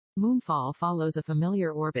Moonfall follows a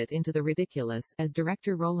familiar orbit into the ridiculous, as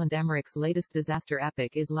director Roland Emmerich's latest disaster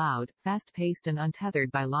epic is loud, fast-paced and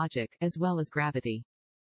untethered by logic, as well as gravity.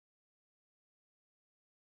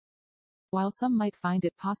 While some might find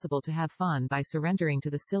it possible to have fun by surrendering to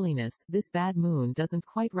the silliness, this bad moon doesn't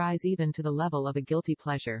quite rise even to the level of a guilty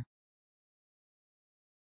pleasure.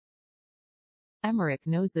 Emmerich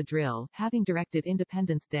knows the drill, having directed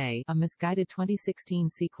Independence Day, a misguided 2016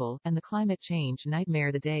 sequel, and the climate change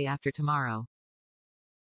nightmare The Day After Tomorrow.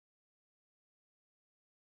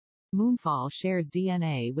 Moonfall shares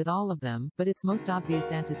DNA with all of them, but its most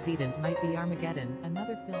obvious antecedent might be Armageddon,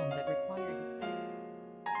 another film that required his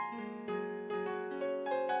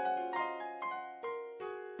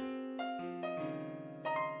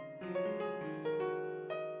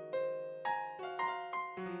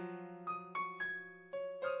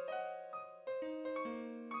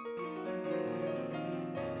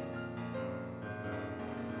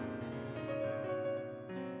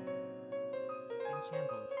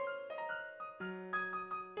shambles.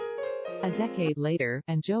 A decade later,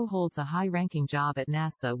 and Jo holds a high-ranking job at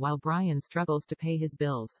NASA while Brian struggles to pay his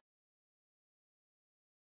bills.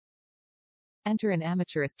 Enter an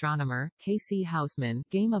amateur astronomer, K.C. Houseman,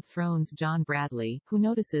 Game of Thrones John Bradley, who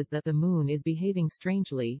notices that the moon is behaving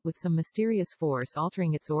strangely, with some mysterious force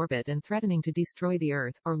altering its orbit and threatening to destroy the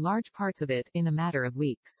Earth, or large parts of it, in a matter of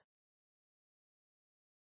weeks.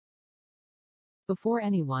 Before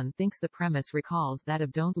anyone thinks the premise recalls that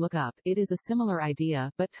of Don't Look Up, it is a similar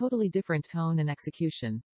idea, but totally different tone and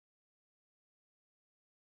execution.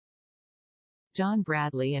 John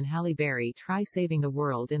Bradley and Halle Berry try saving the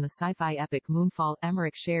world in the sci-fi epic Moonfall.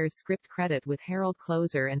 Emmerich shares script credit with Harald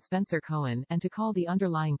Kloser and Spenser Cohen, and to call the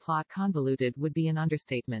underlying plot convoluted would be an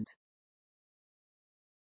understatement.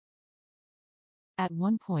 At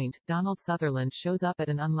one point, Donald Sutherland shows up at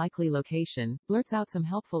an unlikely location, blurts out some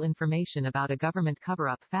helpful information about a government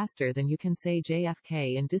cover-up faster than you can say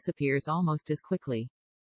JFK, and disappears almost as quickly.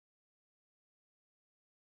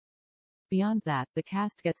 Beyond that, the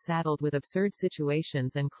cast gets saddled with absurd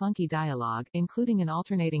situations and clunky dialogue, including an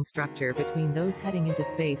alternating structure between those heading into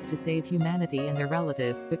space to save humanity and their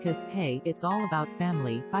relatives because, hey, it's all about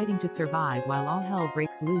family, fighting to survive while all hell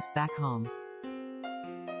breaks loose back home.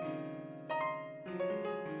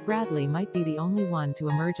 Bradley might be the only one to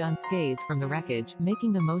emerge unscathed from the wreckage,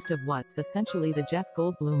 making the most of what's essentially the Jeff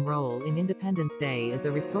Goldblum role in Independence Day as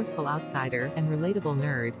the resourceful outsider and relatable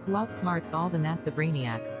nerd who outsmarts all the NASA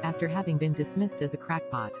brainiacs, after having been dismissed as a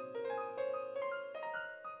crackpot.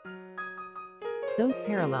 Those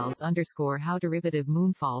parallels underscore how derivative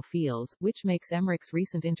Moonfall feels, which makes Emmerich's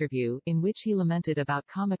recent interview, in which he lamented about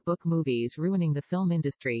comic book movies ruining the film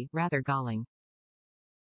industry, rather galling.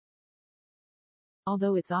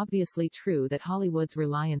 Although it's obviously true that Hollywood's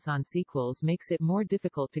reliance on sequels makes it more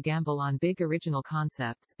difficult to gamble on big original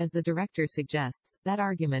concepts, as the director suggests, that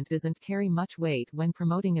argument doesn't carry much weight when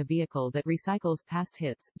promoting a vehicle that recycles past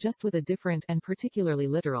hits, just with a different, and particularly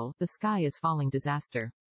literal, the sky is falling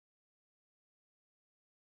disaster.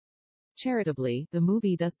 Charitably, the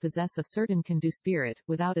movie does possess a certain can-do spirit,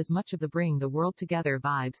 without as much of the bring-the-world-together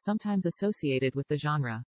vibe sometimes associated with the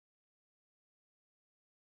genre.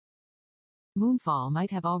 Moonfall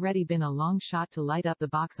might have already been a long shot to light up the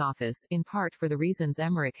box office, in part for the reasons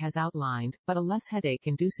Emmerich has outlined, but a less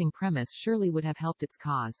headache-inducing premise surely would have helped its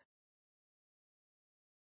cause.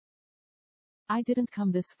 I didn't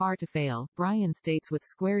come this far to fail, Brian states with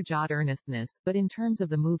square-jawed earnestness, but in terms of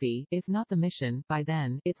the movie, if not the mission, by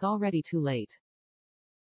then, it's already too late.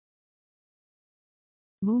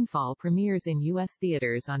 Moonfall premieres in U.S.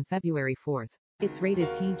 theaters on February 4. It's rated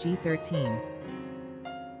PG-13.